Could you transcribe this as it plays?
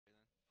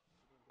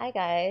Hi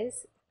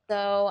guys.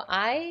 So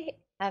I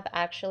have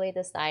actually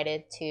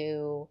decided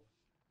to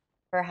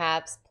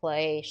perhaps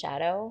play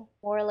Shadow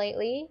more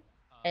lately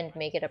and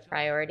make it a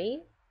priority.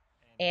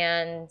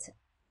 And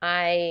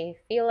I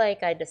feel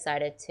like I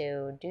decided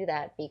to do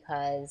that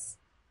because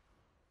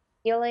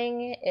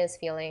healing is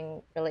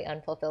feeling really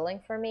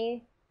unfulfilling for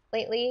me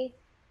lately.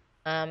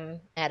 I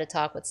had a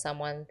talk with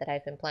someone that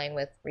I've been playing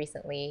with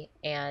recently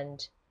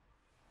and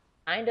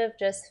kind of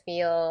just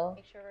feel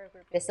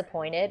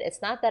disappointed.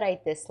 It's not that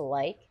I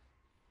dislike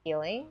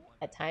healing.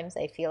 At times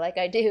I feel like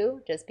I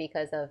do, just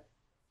because of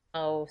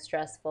how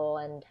stressful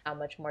and how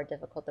much more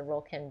difficult the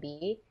role can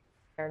be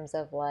in terms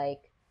of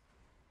like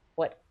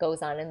what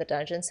goes on in the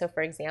dungeon. So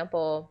for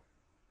example,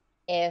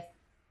 if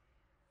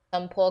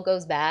some pull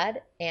goes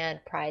bad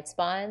and pride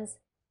spawns,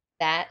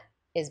 that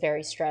is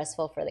very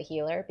stressful for the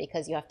healer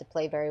because you have to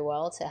play very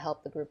well to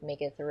help the group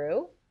make it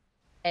through.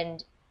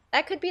 And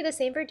that could be the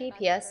same for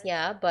DPS,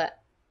 yeah, but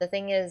the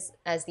thing is,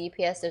 as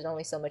DPS, there's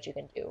only so much you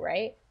can do,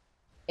 right?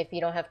 If you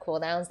don't have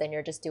cooldowns, then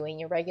you're just doing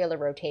your regular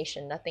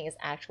rotation. Nothing is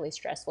actually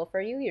stressful for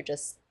you. You're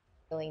just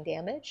dealing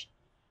damage.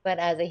 But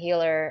as a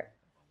healer,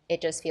 it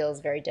just feels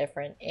very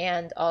different.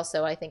 And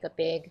also, I think a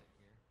big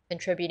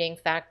contributing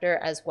factor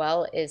as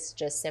well is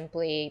just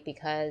simply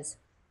because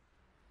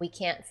we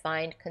can't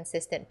find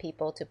consistent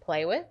people to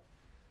play with.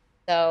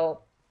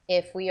 So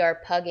if we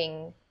are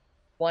pugging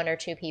one or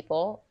two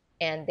people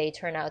and they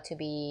turn out to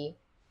be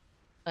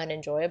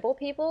unenjoyable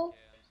people,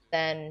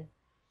 then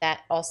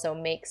that also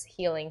makes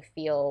healing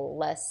feel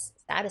less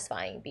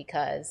satisfying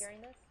because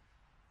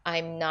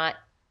I'm not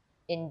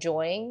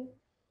enjoying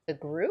the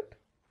group.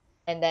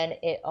 And then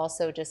it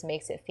also just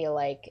makes it feel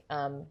like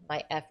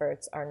my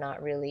efforts are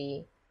not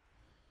really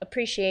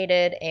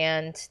appreciated.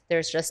 And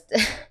there's just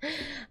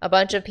a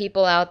bunch of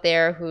people out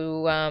there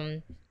who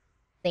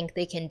think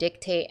they can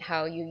dictate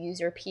how you use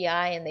your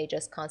PI and they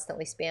just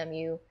constantly spam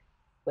you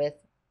with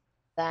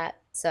that.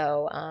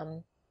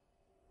 So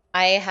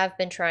I have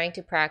been trying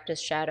to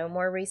practice Shadow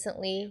more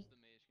recently.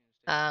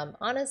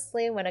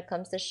 Honestly, when it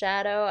comes to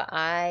Shadow,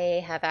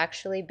 I have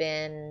actually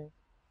been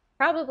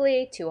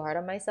probably too hard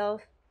on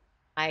myself.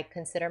 I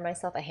consider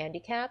myself a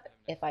handicap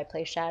if I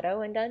play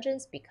Shadow in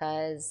dungeons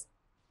because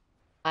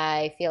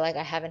I feel like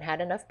I haven't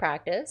had enough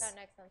practice.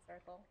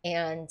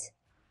 And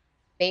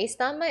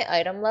based on my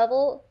item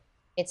level,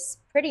 it's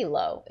pretty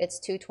low. It's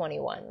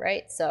 221,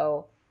 right?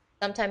 So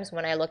sometimes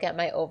when I look at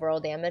my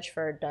overall damage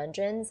for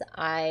dungeons,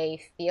 I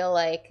feel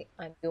like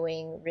I'm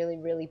doing really,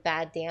 really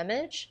bad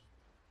damage.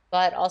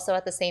 But also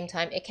at the same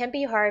time, it can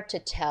be hard to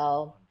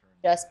tell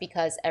just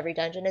because every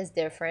dungeon is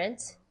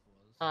different.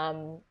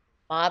 Um,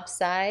 Mob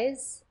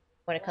size,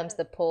 when it comes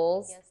to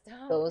pulls,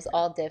 those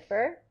all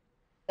differ.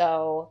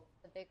 So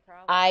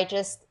I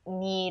just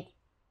need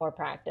more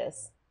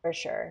practice for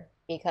sure.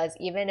 Because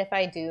even if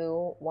I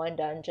do one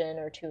dungeon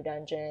or two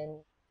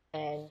dungeon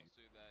and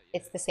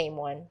it's the same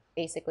one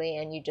basically,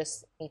 and you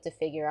just need to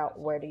figure out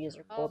where to use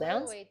your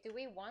cooldowns.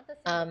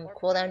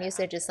 Cooldown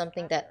usage is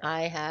something that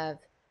I have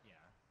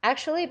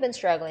actually been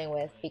struggling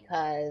with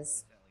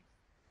because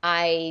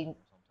I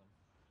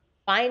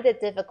find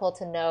it difficult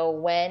to know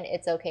when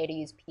it's okay to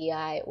use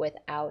PI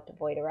without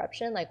Void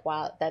Eruption, like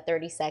while that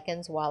 30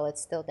 seconds while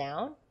it's still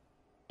down.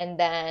 And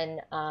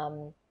then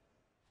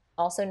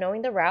also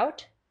knowing the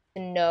route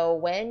to know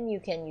when you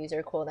can use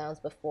your cooldowns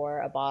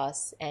before a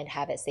boss and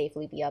have it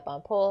safely be up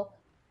on pull.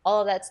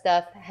 All of that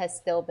stuff has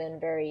still been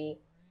very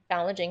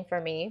challenging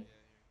for me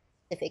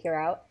to figure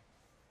out.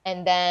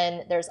 And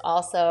then there's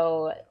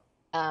also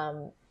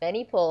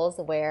many pulls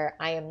where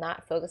I am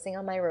not focusing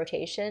on my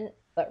rotation,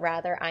 but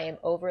rather I am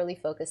overly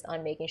focused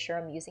on making sure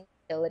I'm using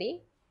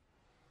utility.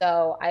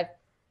 So I've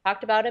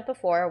talked about it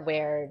before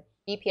where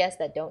DPS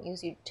that don't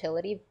use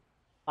utility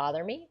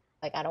bother me.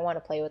 Like I don't want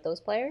to play with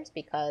those players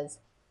because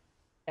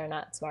they're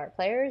not smart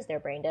players, they're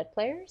brain dead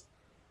players.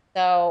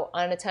 So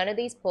on a ton of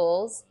these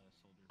pulls,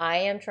 I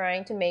am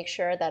trying to make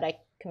sure that I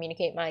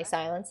communicate my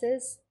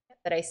silences,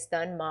 that I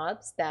stun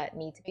mobs that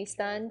need to be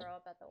stunned.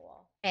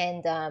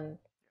 And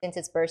since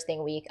it's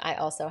bursting week, I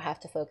also have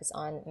to focus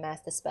on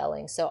mass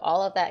dispelling. So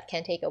all of that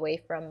can take away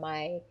from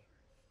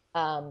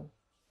um,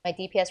 my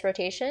DPS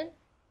rotation.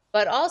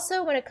 But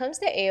also when it comes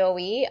to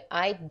AoE,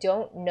 I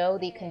don't know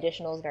the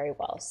conditionals very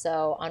well.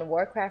 So on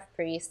Warcraft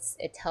Priests,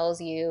 it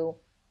tells you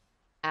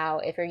how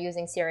if you're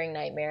using Searing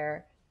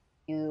Nightmare,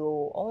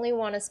 you only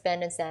want to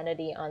spend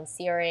Insanity on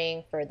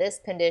Searing for this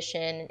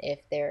condition. If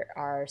there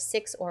are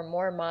 6 or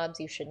more mobs,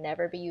 you should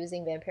never be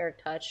using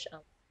Vampiric Touch on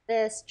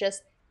this.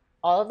 Just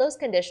all of those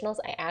conditionals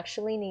I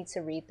actually need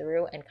to read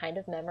through and kind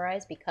of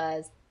memorize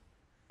because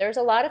there's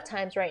a lot of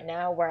times right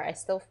now where I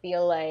still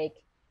feel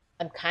like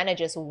I'm kind of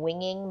just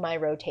winging my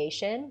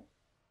rotation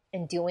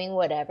and doing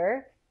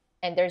whatever.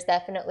 And there's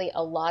definitely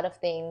a lot of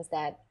things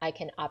that I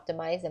can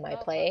optimize in my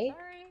play.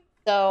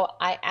 So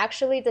I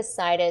actually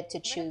decided to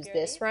choose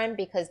this run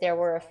because there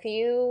were a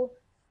few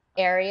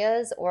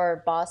areas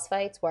or boss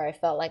fights where I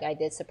felt like I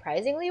did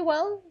surprisingly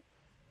well.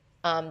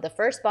 The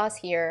first boss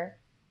here,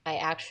 I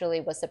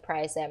actually was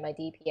surprised at my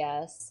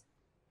DPS.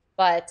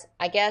 But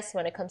I guess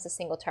when it comes to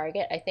single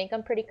target, I think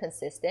I'm pretty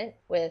consistent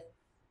with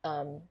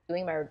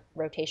doing my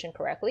rotation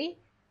correctly.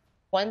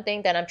 One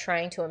thing that I'm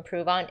trying to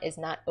improve on is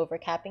not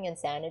overcapping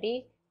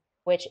insanity,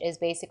 which is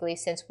basically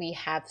since we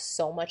have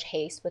so much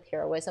haste with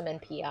heroism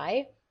and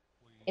PI,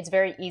 it's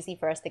very easy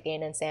for us to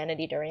gain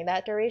insanity during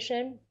that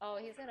duration.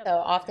 So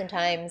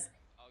oftentimes,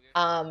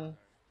 um,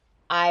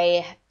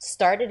 I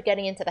started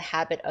getting into the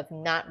habit of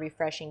not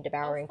refreshing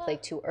Devouring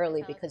Plague too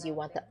early because you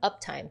want the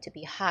uptime to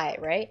be high,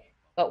 right?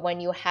 But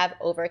when you have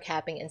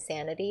overcapping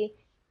Insanity,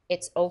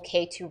 it's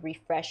okay to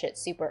refresh it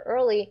super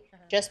early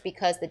just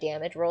because the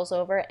damage rolls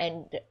over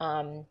and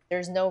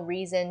there's no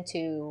reason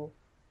to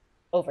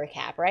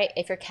overcap, right?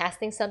 If you're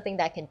casting something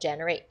that can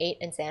generate 8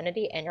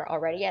 Insanity and you're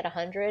already at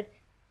 100,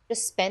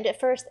 just spend it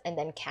first and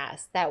then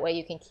cast. That way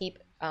you can keep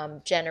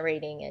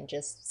generating and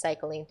just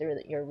cycling through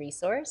your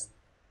resource.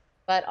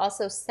 But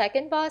also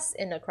second boss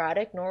in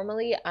Necrotic,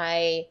 normally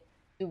I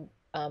do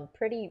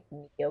pretty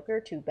mediocre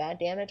to bad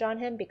damage on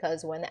him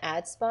because when the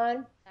ads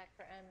spawn,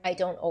 I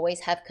don't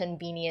always have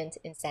convenient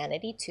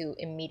insanity to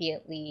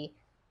immediately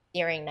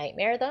Searing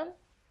Nightmare them.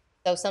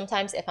 So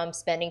sometimes if I'm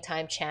spending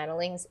time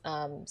channeling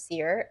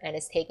Seer and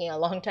it's taking a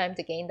long time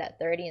to gain that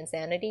 30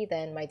 insanity,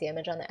 then my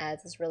damage on the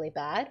ads is really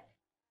bad.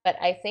 But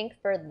I think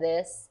for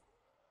this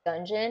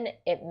dungeon,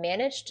 it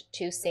managed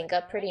to sync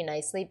up pretty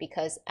nicely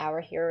because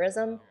our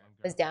heroism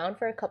was down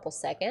for a couple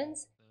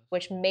seconds,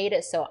 which made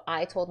it so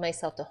I told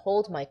myself to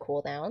hold my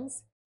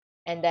cooldowns.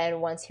 And then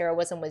once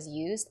heroism was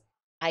used,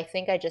 I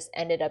think I just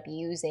ended up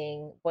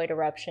using Void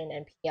Eruption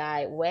and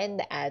PI when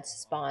the ads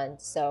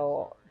spawned.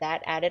 So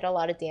that added a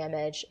lot of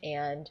damage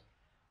and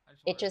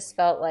it just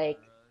felt like,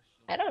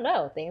 I don't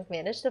know, things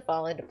managed to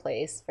fall into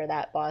place for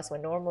that boss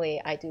when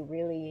normally I do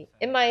really,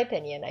 in my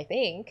opinion, I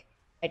think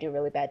I do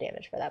really bad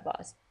damage for that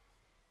boss.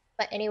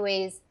 But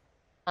anyways,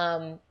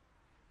 um,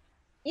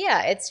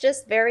 yeah, it's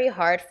just very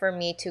hard for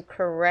me to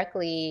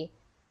correctly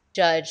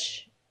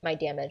judge my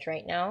damage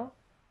right now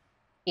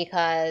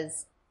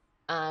because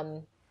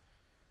um,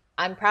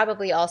 I'm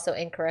probably also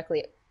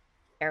incorrectly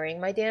comparing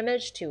my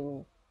damage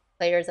to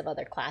players of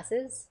other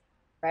classes,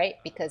 right?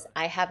 Because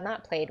I have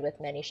not played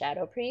with many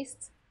Shadow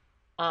Priests.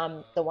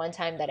 The one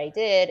time that I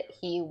did,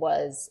 he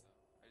was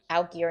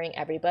outgearing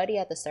everybody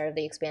at the start of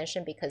the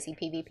expansion because he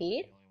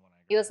PvP'd.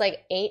 He was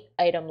like 8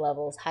 item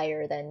levels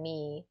higher than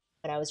me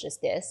when I was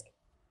just disc.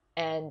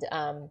 And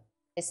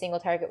his single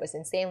target was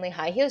insanely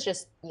high. He was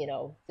just,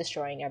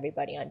 destroying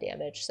everybody on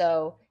damage.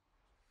 So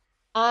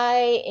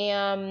I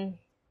am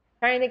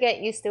trying to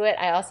get used to it.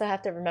 I also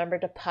have to remember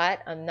to putt.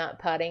 I'm not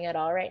putting at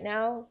all right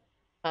now.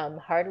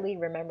 Hardly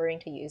remembering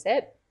to use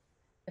it.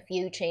 A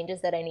few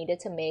changes that I needed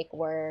to make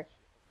were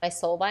my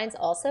soul binds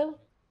also,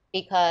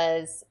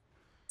 because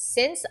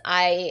since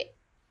I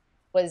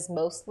was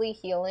mostly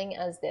healing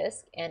as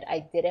disc and I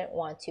didn't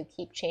want to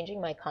keep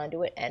changing my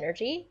conduit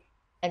energy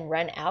and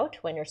run out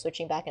when you're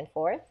switching back and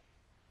forth,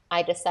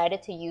 I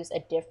decided to use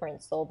a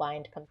different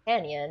soulbind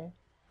companion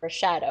for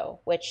Shadow,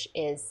 which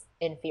is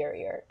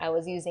inferior. I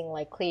was using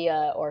like Clea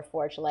or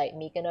Forgelight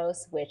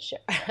Mykonos, which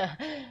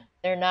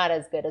they're not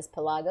as good as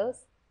Pelagos.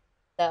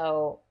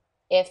 So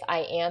if I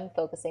am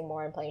focusing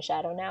more on playing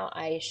Shadow now,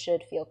 I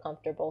should feel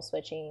comfortable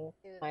switching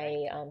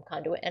my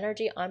conduit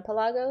energy on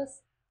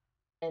Pelagos.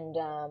 And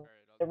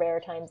the rare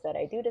times that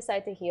I do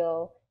decide to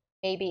heal,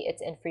 maybe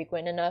it's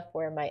infrequent enough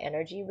where my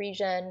energy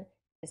regen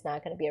is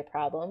not going to be a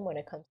problem when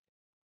it comes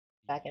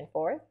back and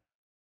forth.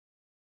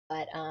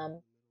 But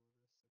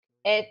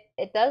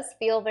it does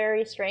feel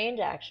very strange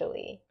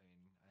actually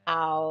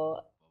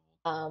how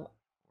the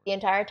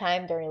entire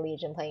time during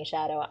Legion playing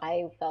Shadow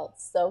I felt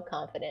so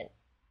confident,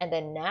 and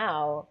then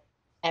now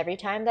every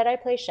time that I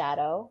play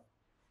Shadow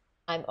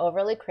I'm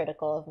overly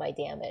critical of my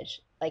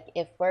damage. Like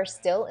if we're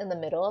still in the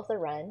middle of the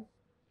run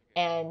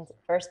and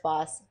first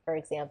boss, for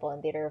example,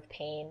 in Theater of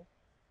Pain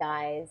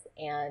dies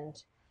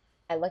and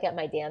I look at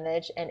my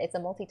damage and it's a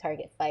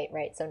multi-target fight,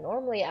 right? So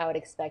normally I would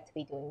expect to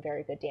be doing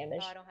very good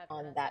damage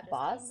on that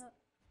boss.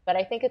 But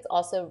I think it's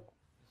also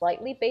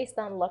slightly based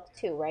on luck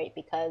too, right?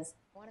 Because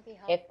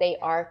if they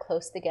are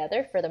close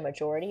together for the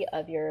majority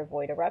of your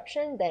Void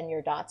Eruption, then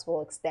your dots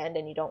will extend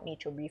and you don't need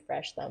to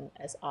refresh them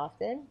as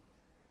often.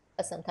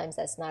 But sometimes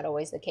that's not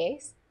always the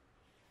case.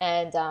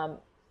 And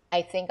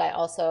I think I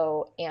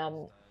also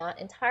am not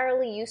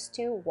entirely used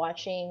to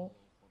watching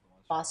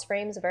boss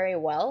frames very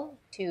well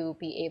to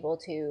be able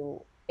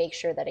to make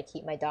sure that I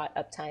keep my dot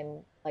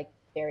uptime like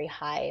very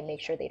high and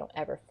make sure they don't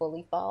ever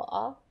fully fall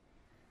off.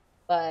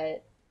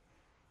 But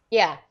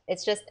yeah,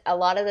 it's just a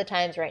lot of the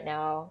times right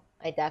now,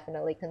 I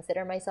definitely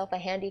consider myself a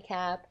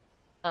handicap.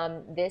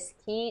 This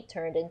key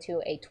turned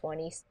into a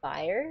 20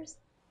 spires,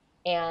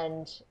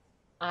 and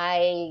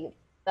I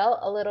felt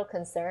a little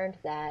concerned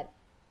that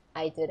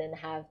I didn't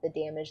have the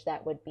damage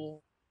that would be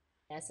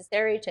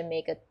necessary to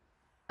make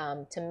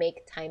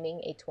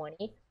timing a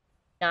 20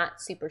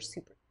 not super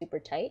super super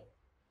tight,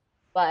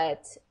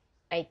 but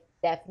I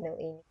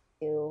definitely need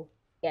to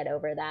get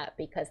over that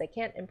because I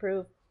can't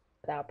improve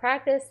without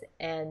practice,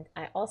 and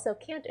I also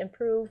can't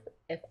improve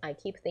if I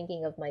keep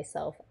thinking of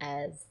myself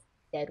as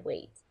dead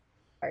weight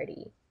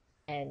party.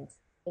 and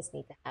just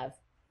need to have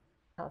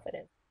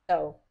confidence.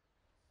 So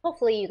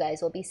hopefully you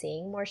guys will be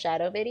seeing more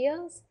shadow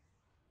videos,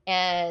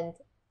 and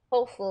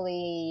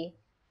hopefully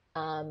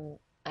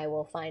I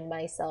will find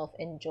myself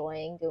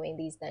enjoying doing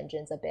these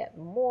dungeons a bit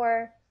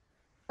more,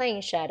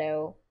 playing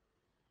shadow,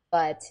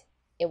 but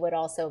it would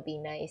also be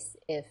nice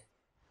if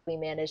we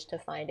managed to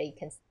find a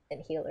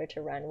consistent healer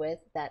to run with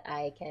that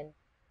I can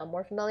become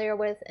more familiar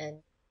with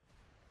and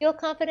feel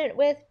confident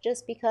with,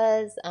 just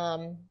because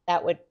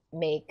that would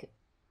make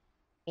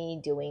me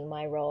doing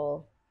my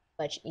role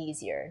much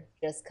easier,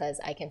 just because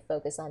I can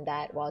focus on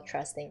that while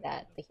trusting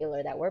that the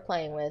healer that we're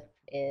playing with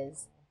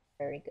is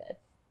very good.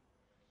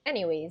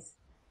 Anyways,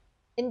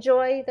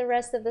 enjoy the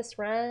rest of this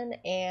run,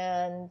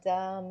 and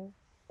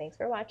thanks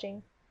for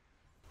watching.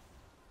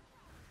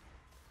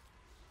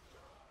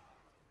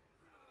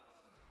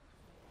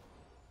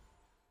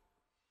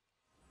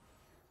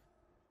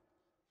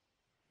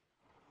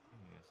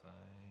 Yes,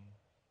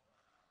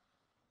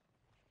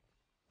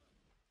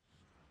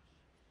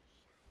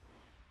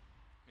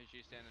 Make sure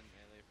you stand in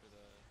melee for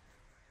the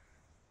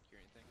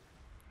curing thing.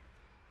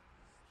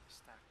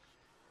 Stack.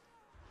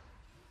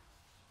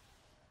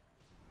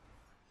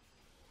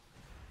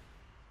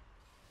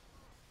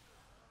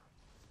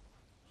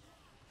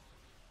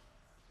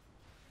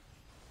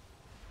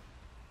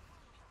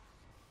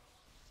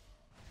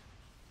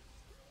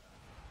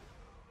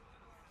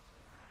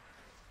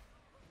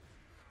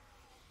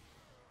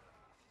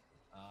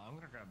 I'm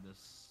gonna grab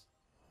this.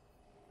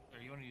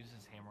 Or you want to use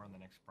this hammer on the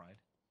next pride?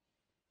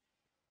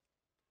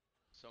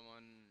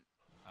 Someone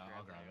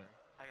I'll grab it.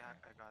 I got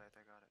it.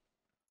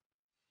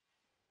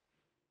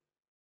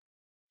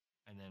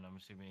 And then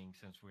I'm assuming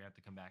since we have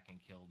to come back and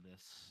kill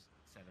this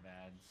set of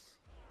ads,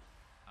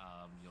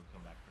 you'll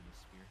come back for this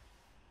spear.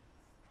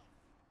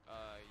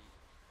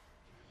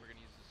 We're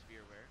gonna use the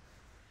spear where?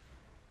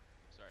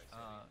 Sorry.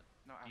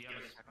 No,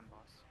 after the second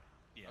boss.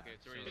 Yeah. Okay,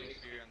 so we're using the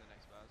spear on the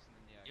next boss, and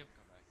then yeah, you can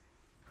come back.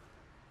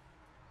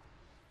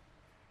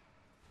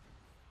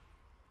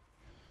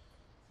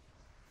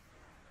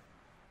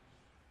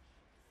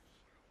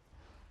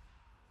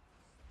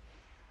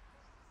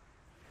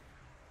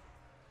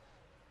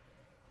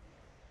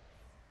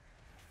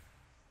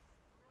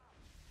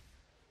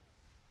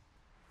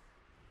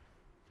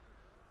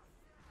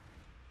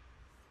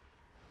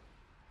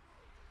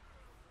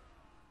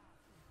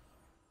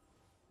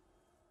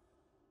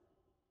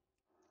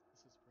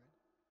 This is Fred.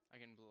 I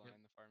can blue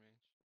line the far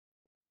mage.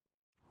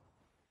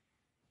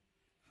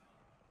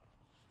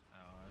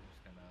 Oh, I'm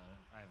just gonna.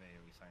 I have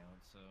AoE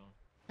silence, so.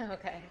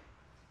 Okay.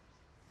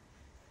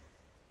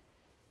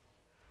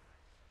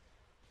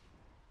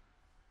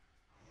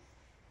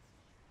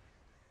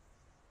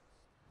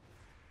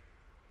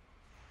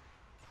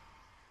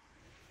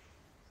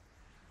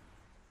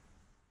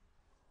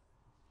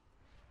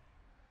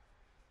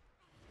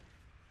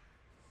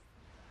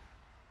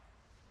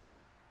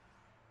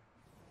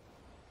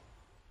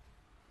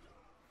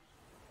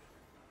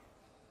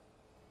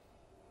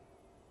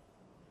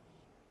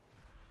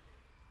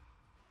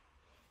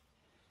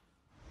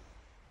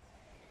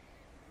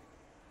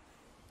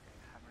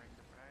 Hammering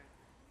the pride.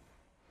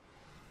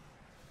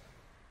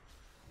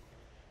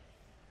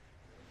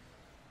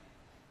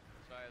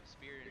 So I have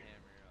spear and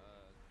hammer.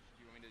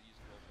 Do you want me to use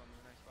both on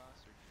the next boss,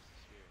 or just the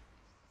spear?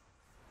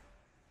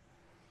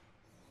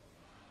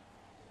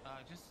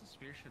 Just the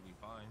spear should be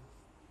fine.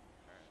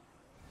 Alright.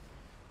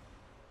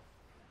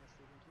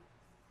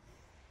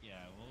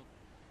 Yeah, well.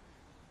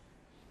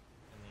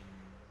 And then,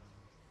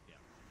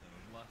 yeah, so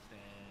lust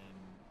and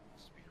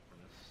spear for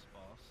this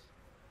boss.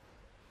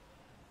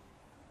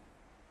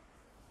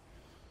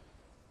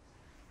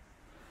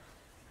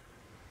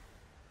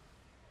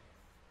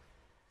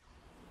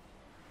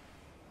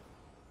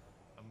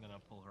 I'm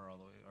gonna pull her all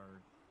the way, or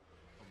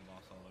pull the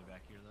boss all the way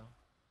back here, though.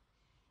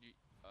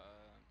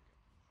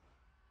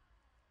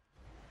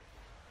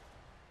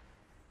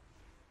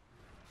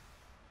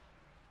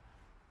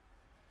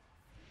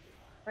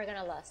 We're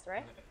gonna lust,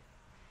 right?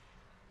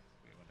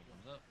 Wait, when it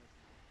comes up.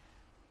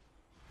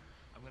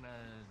 I'm gonna.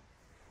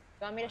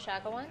 You want me to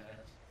shackle one?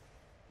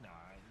 No,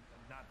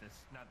 not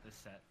this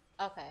set.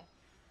 Okay.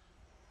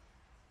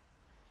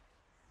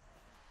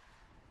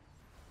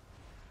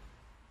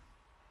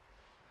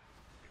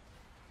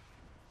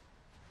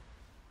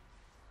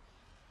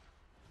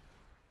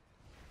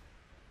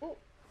 Ooh.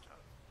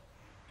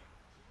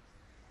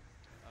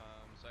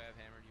 So I have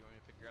hammer. Do you want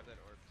me to grab that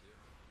orb too?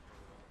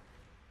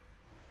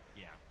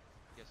 Yeah.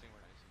 I'm guessing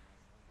we're icing on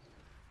ones.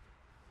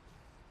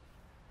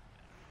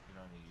 You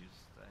don't need to use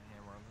the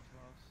hammer on this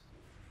boss.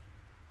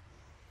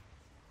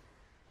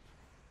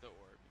 The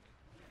orb, you mean?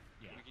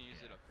 Yeah. We can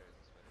use it up there.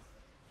 That's better.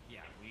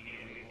 Yeah,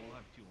 we'll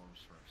have 2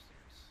 orbs for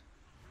upstairs.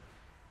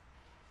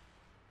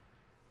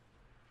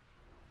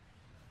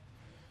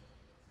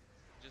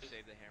 Just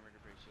save the hammer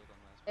to break shield on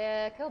last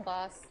one. Kill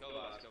boss. Kill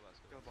boss. Kill boss.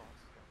 Kill boss.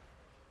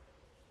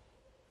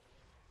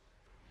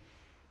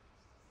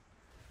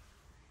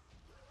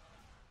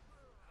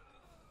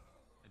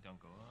 Don't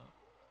go up.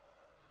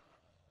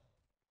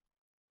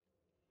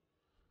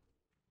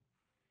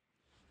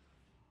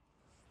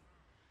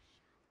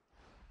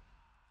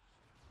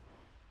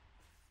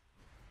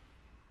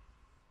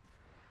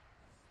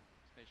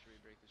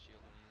 break the shield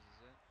when he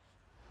uses it.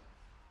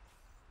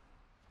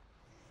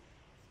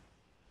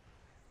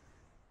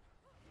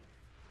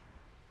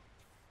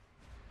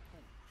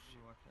 Shit,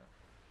 watch out.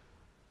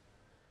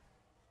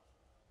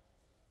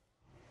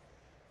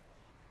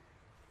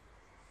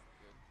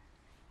 Good.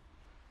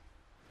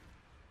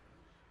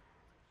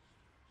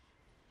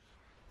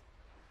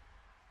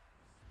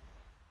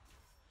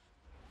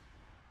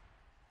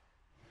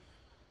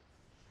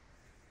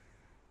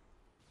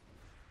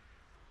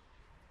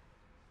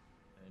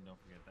 And don't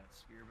forget that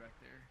spear back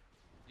there.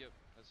 Yep,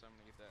 that's why I'm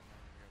gonna get that and then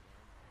I'm gonna grab the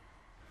orb.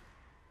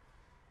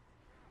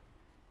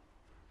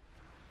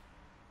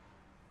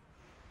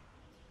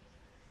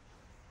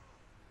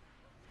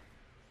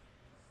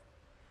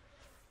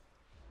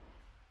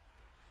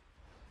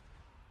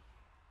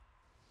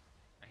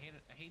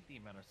 I hate the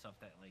amount of stuff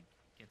that like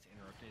gets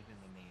interrupted and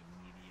then they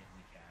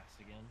immediately cast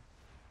again.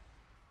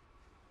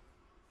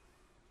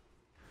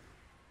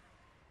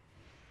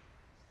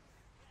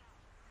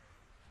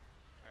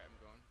 Alright, I'm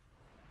going.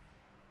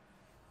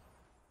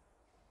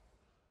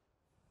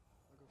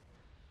 I'll go for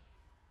it.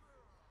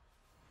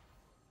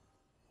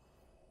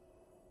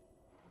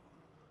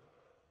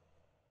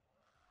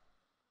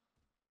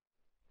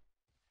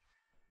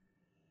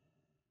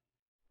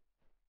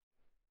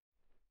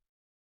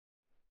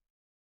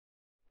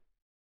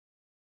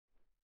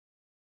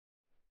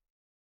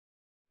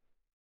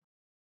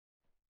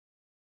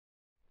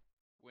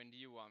 When do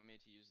you want me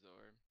to use the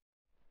orb?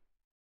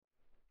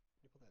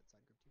 Can you pull that side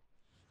grip too?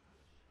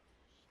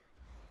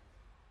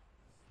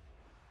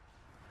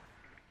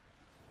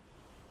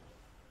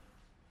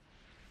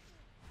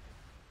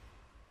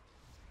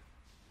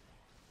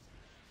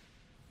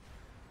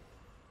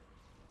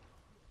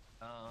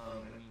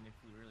 I mean, if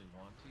we really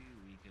want to,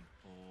 we could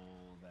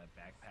pull that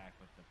backpack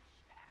with the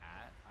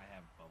hat. I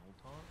have bubble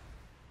taunt.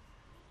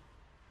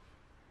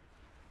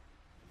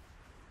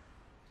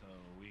 So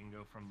we can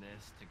go from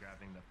this to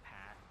grabbing the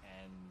pat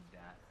and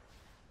that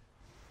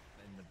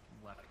in the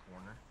left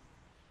corner.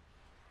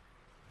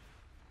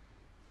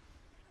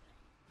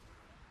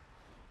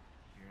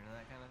 You're into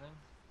that kind of thing?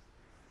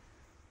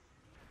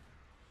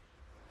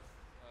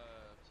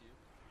 Up to you.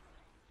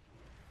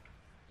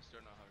 Just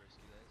don't know how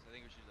risky that is. I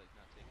think we should like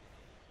not take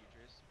any huge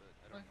risks, but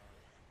I don't Okay.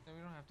 know. No,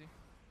 we don't have to.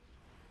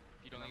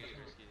 If you don't think it's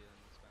risky, then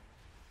it's fine.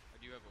 I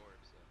do have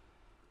orbs, so.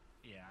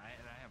 Yeah, I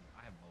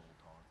have bubble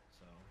taunt,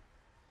 so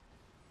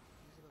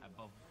Use it on I the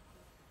bubble. left back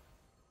grip?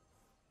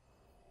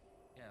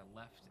 Yeah,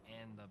 left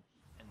and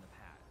the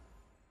pat.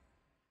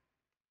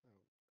 Oh,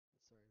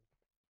 sorry.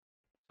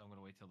 So I'm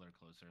gonna wait till they're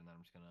closer, and then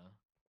I'm just gonna.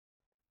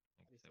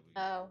 Like I At least said, I we.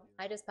 can Oh, do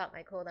I that. just popped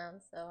my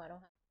cooldown, so I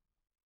don't have.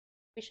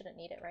 We shouldn't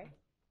need it, right?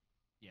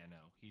 Yeah,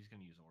 no, he's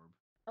gonna use orb.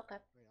 Okay.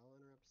 Wait, I'll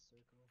interrupt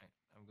circle. Alright,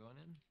 I'm going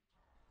in.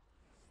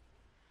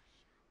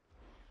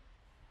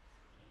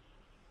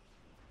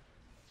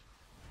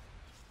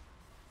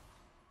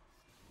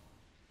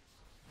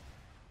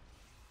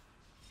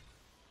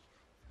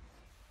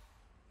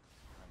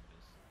 I'm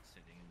just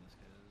sitting in this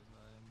because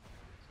I'm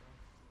bored, so.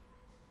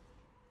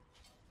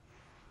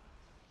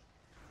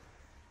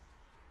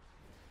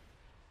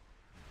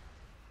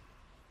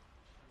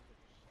 Let me get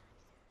the boss.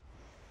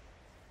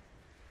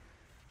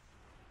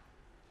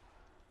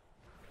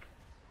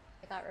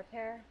 I got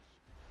repair.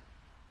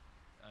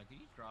 Can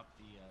you drop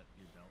the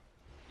your belt?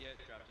 Yeah,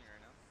 dropping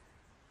right now.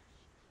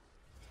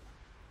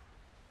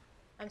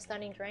 I'm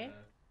stunning drain.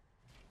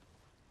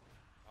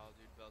 Oh,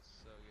 dude, belt's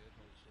so good.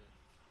 Holy shit.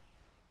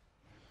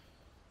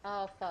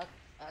 Oh fuck.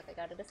 Fuck, I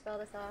gotta dispel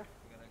this off.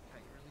 We gotta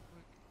kite really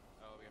quick.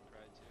 Oh, we have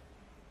pride too.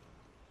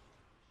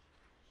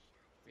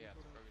 We have to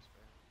Cooldown. focus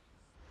pride.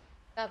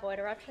 Got void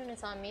eruption,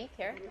 it's on me.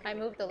 Care. I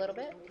moved a little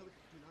bit. Don't kill the,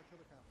 do not kill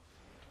the crab.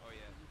 Oh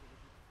yeah. Use it,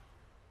 use it.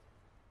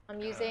 I'm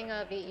using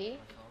a VE.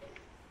 Myself.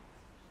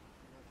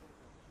 Do not kill the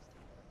crab. Just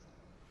take the backstab.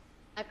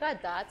 I've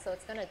got dots, so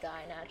it's gonna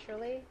die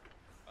naturally.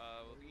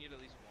 Well, if we can get at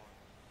least one,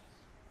 then yes.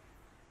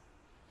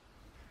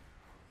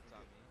 It's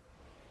on me.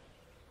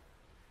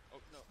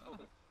 Oh no! Oh,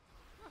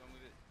 don't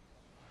move it.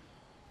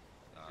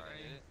 Did I Sorry.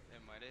 hit it?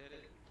 It might have hit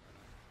it. Or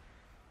no?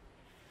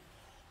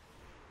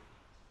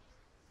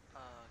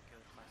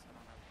 Good class. I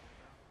don't have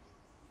cooldown.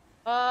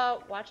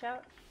 Watch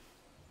out.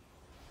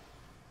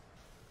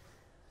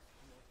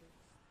 I'm ulted.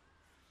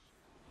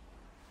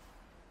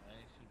 I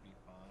should be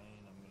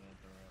fine. I'm gonna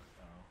throw.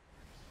 Oh.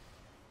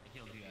 I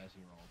killed you as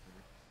you were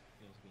altered.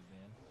 Feels good,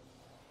 man.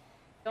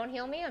 Don't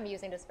heal me, I'm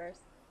using disperse.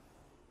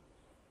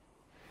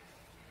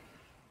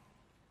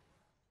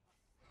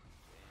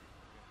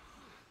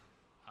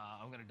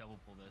 I'm gonna double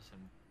pull this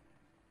and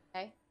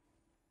Okay.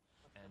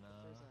 And,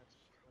 There's Axe.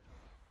 Watch out.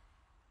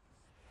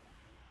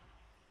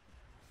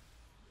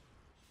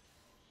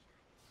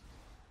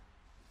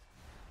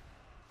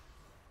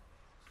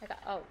 I got.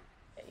 Oh,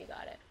 yeah, you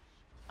got it.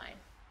 Fine.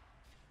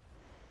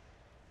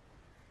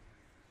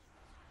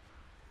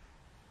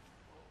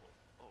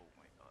 Oh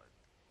my god.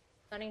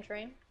 Stunning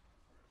drain.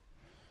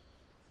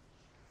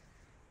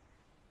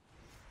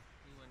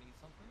 anyone need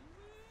something?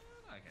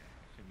 Okay,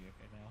 should be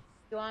okay now.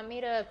 You want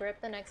me to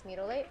grip the next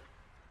mutilate?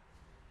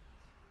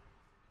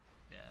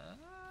 Yeah,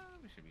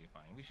 we should be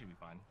fine. We should be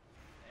fine.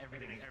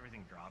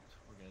 Everything dropped.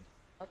 We're good.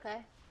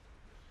 Okay.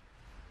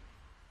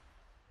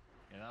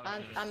 Yeah, that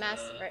was just, I'm mass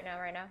right now.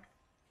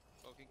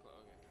 Oh, King Claw,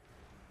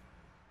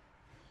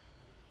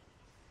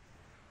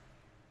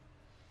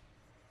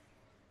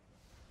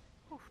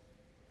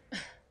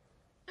 okay.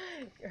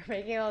 You're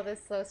making all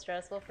this so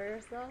stressful for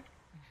yourself.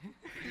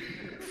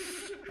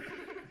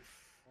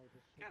 Oh,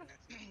 just shit out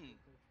some good things.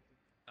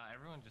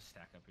 Everyone just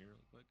stack up here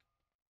really quick.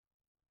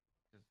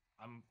 Cause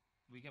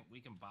we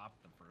can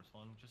bop the first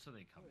one just so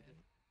they come Oh, in.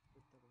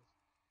 Hit doubles.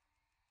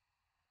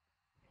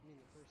 You mean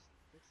the first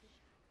fix it?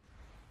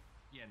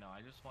 Yeah, no,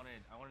 I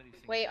wanted these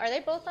things. Wait, are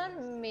they both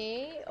on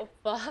me? Oh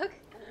fuck.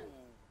 Ooh.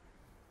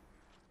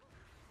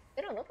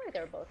 They don't look like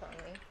they're both on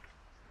me.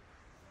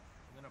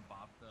 I'm gonna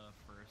bop the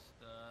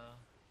first.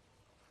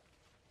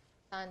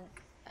 On.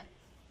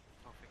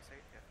 Oh,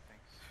 fixate? Yeah,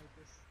 thanks. Like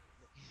this.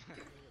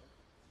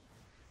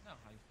 No,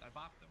 I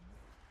bopped them.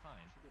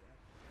 Fine. Should get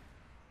after.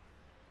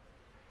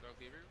 Throw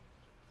Cleaver?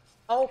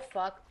 Oh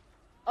fuck.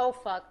 Oh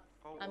fuck.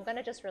 Oh. I'm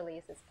gonna just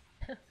release this.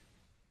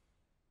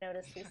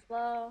 Notice too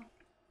slow.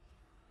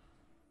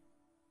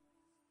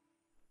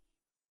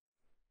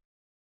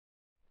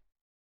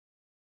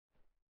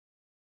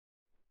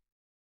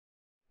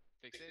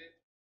 Fix it?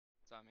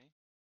 It's on me.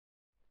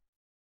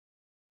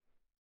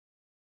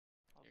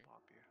 I'll Here.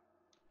 pop you.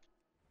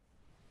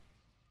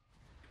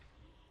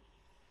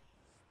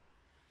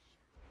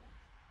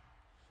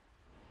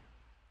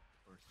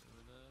 First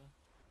over the.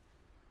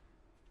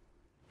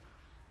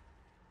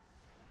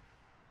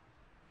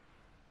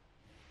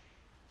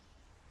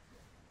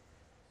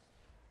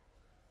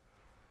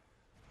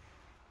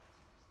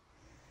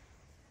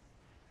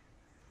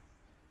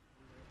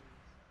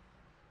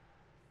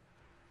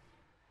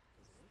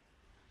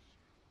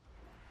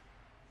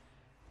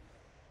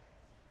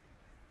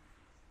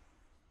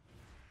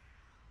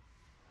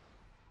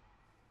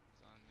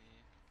 It's on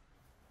me.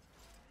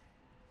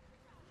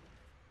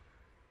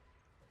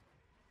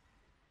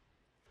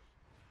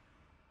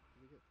 Do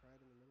we get pride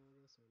in the middle of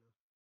this or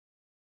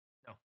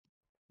no?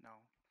 No.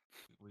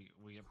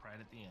 We get pride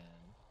at the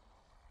end.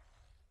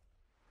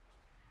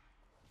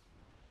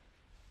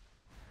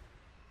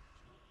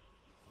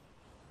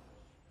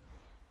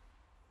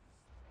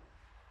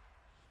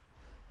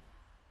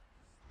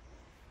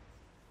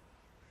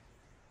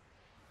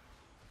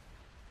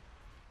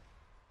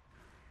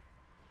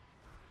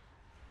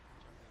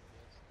 Jump in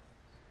blitz.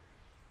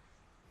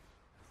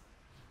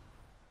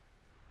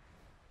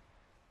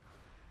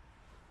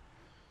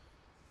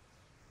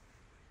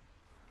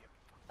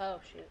 Oh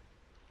shoot.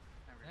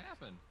 I What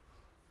happened?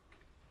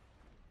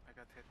 I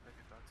got hit by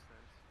the dot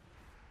stairs.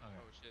 Okay.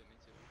 Oh shit, me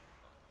too.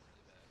 Fuck, I'm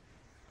really bad.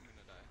 I'm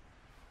gonna die.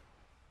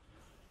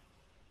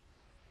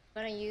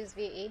 I'm gonna use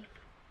VE.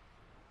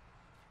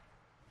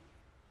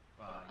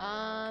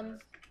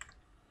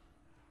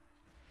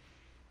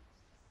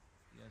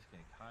 You guys can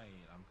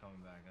kite. I'm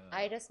coming back up.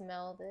 I just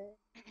melded.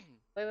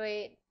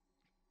 Wait.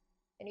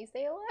 Can you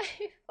stay alive?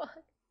 Fuck.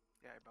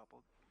 Yeah, I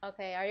bubbled.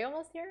 Okay, are you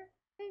almost here?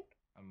 I think.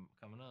 I'm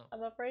coming up.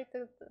 I'm afraid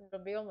to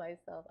reveal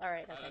myself.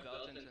 Alright, I have okay. a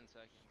belt in 10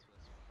 seconds, so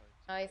that's probably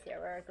too Nice, late. yeah,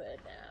 we're good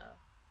now.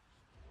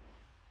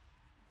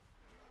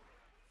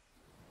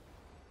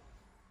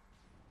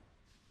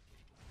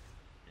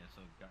 Yeah,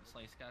 so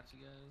Slice got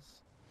you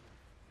guys.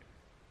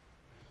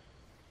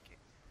 Okay.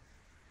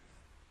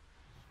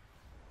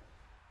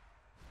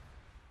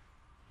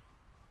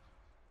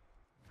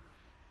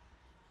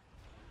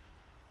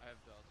 I have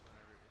belts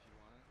whenever, if you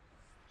want it.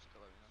 Just to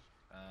let me know.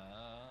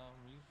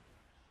 You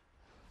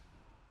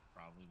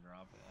probably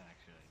drop it.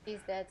 Actually,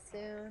 He's dead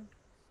soon.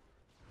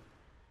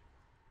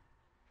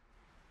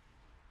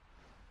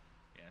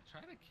 yeah.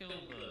 Try to kill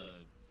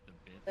the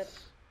bits But,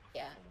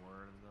 yeah.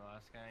 before the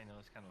last guy. I know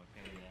it's kind of a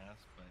pain in the ass,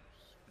 but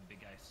the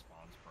big guy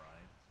spawns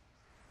pride,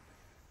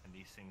 and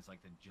these things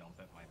like to jump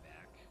at my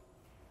back.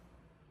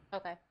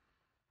 Okay.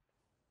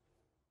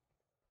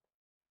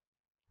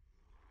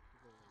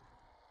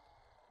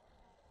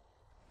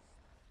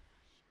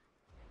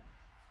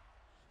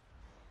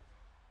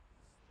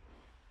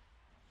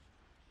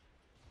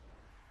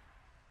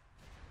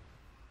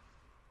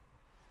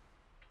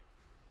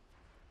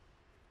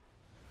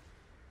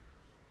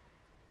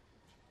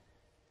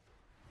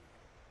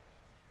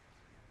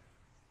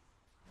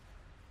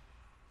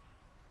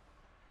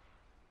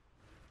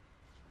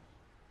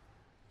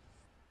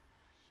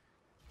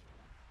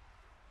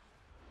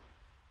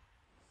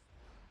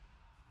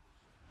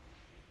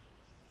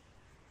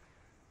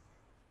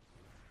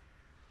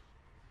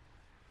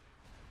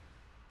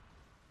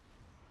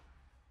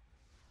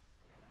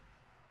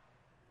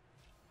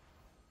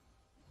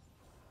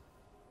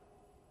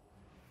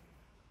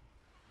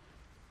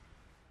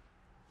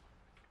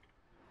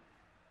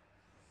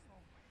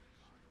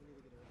 We need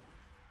to get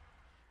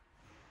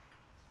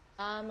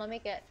around. Let me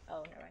get.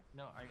 Oh, never mind.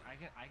 No,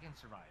 I can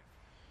survive.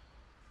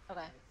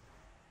 Okay.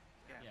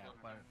 Yeah, no,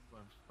 but no.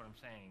 what I'm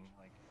saying,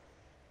 like,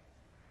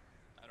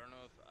 I don't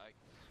know if I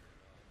can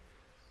survive.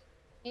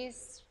 He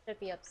should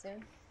be up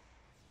soon.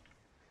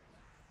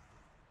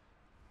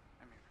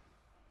 I'm here.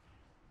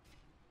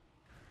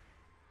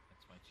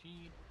 that's my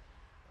cheat.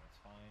 That's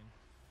fine.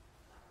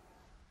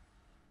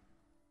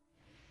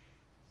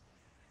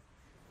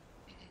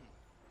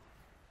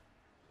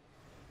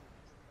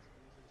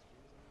 Using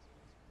spears on this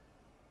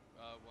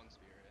one? One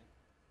spear, right?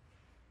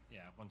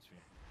 Yeah, one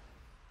sphere.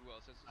 Who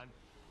else has a I'm-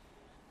 spear?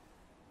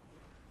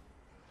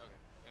 Okay.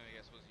 And I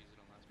guess we'll use it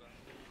on last spot.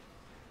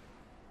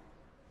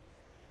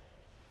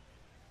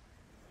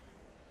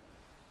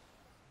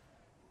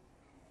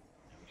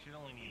 We should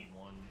only need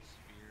one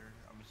spear.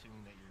 I'm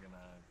assuming that you're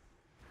gonna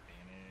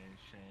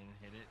vanish and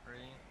hit it,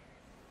 right?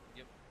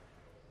 Yep.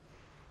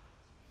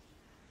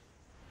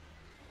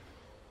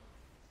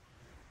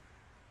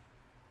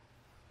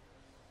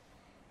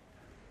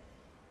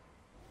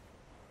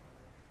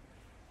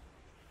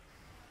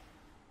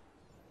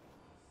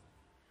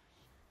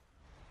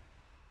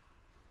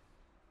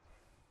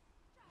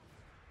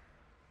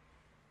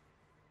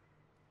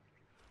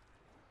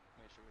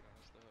 Make sure we don't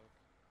miss the hook.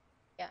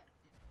 Yeah.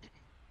 Okay.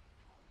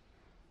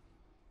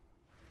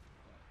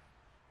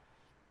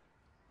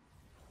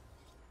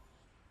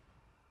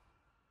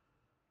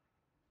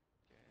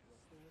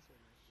 Less than this or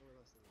no? Or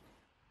less than that?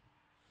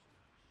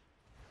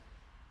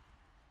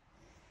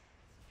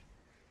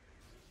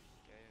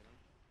 Okay, hit him.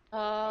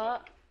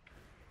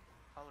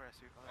 I'll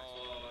rest you. I'll rest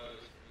you. Oh, it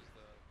was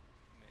the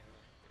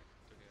melee. Okay,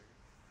 it's okay.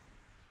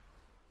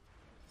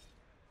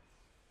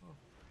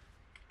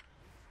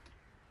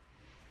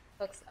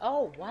 Hooks.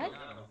 Oh, what?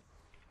 Got him.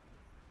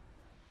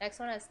 Next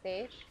one has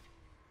stage.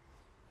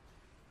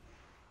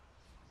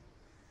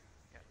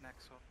 Yeah,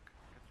 next hook.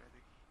 Get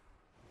ready.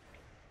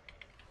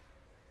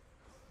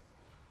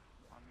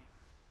 On me.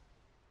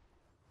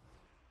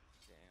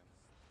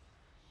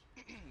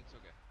 Damn. It's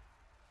okay.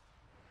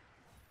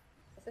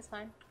 This is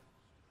fine.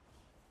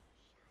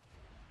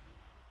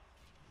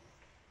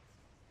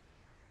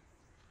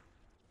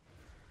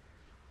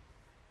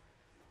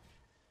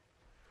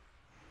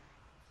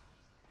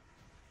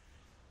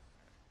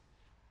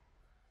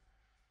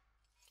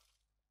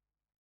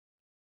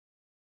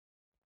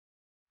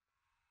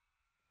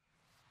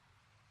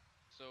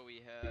 So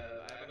we have,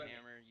 I have a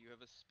hammer, you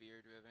have a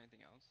spear, do we have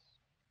anything else?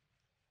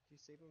 If you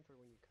save them for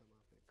when you come up,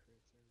 it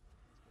crits or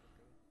has been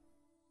upgraded.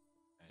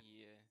 Right.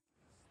 Yeah.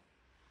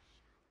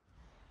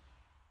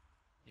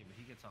 Yeah, but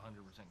he gets 100%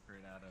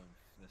 crit out of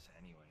this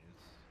anyways,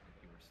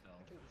 if you were I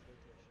stealth. can just wait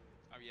till the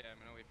shield. Oh yeah,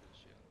 I'm gonna wait for the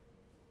shield.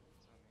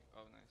 It's on me.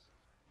 Oh, nice.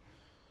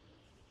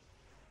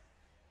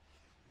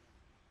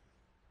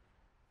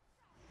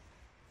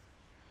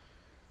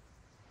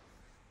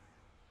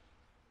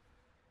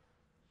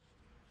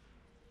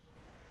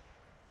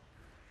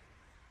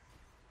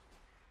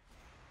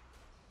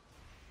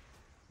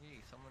 Hey,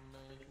 someone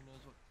who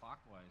knows what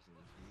clockwise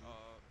is, dude.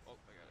 Oh, I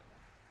got it.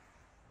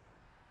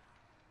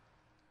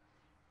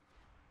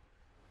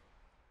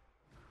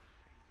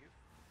 Thank you.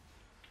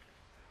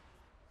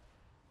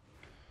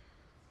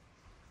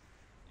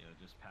 Yo,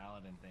 just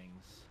paladin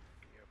things.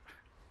 Yep.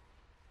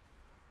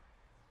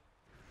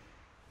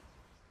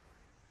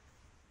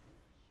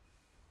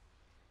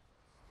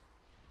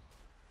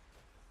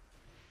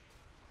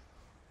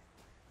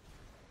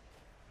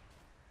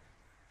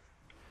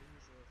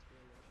 Use spear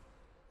on that.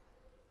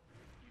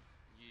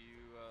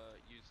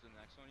 You use the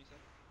next one you said?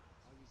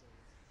 I'll use that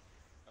next.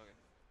 Okay.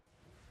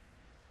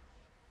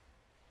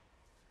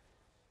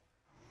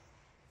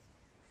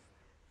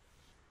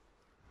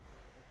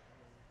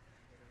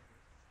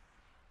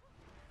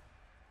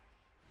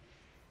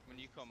 When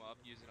you come up,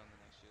 use it on the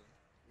next shield.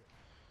 Yeah.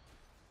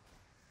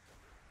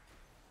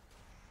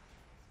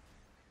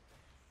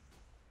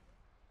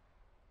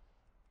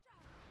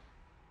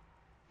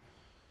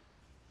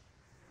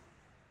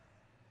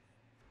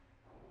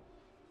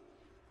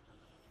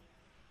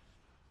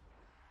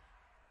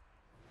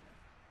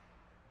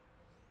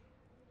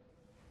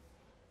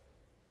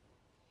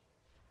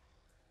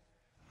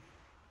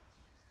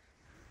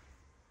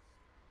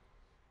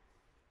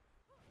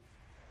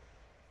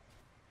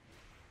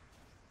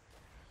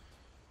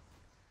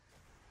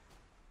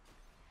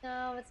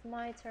 No, it's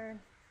my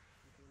turn.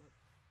 I'm coming up.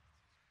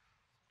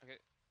 Okay.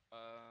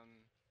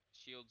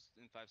 Shields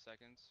in 5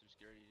 seconds. Just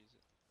get ready to use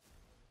it.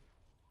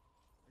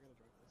 I gotta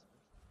drop this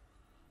first.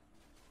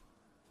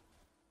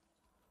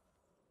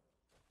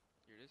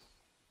 Here it is.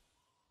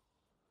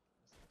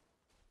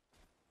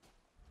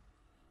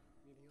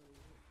 Need heal,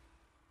 need heal.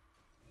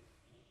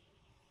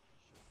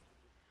 Shit.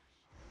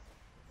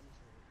 I'm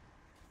just gonna wait.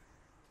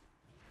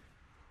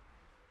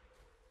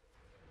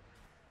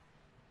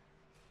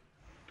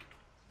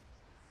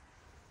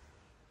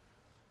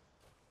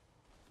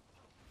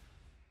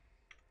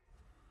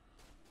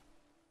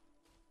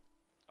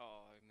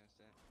 Oh, I missed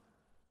it.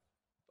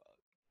 Fuck.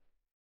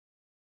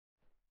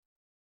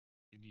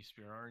 Did you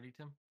spear already,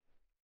 Tim? No.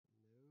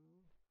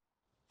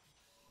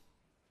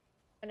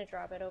 I'm gonna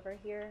drop it over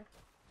here.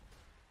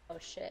 Oh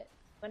shit.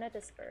 I'm gonna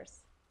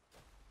disperse.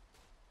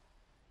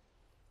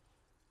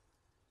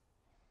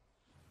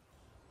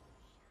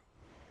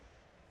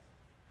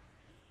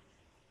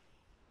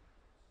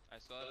 I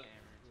still have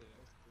hammer We're too.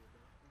 close to it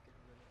now. You can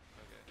run it.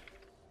 Okay.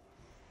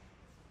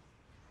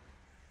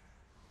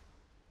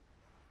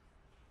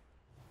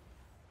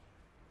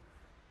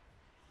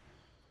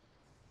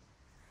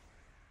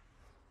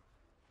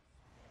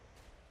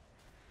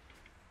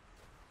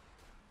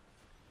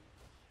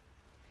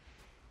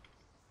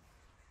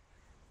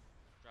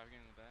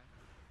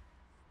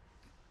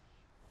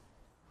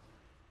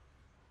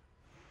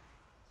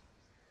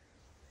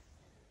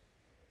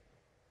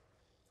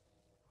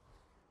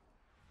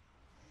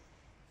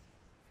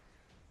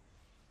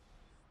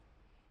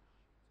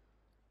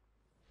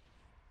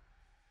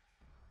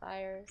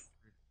 fires.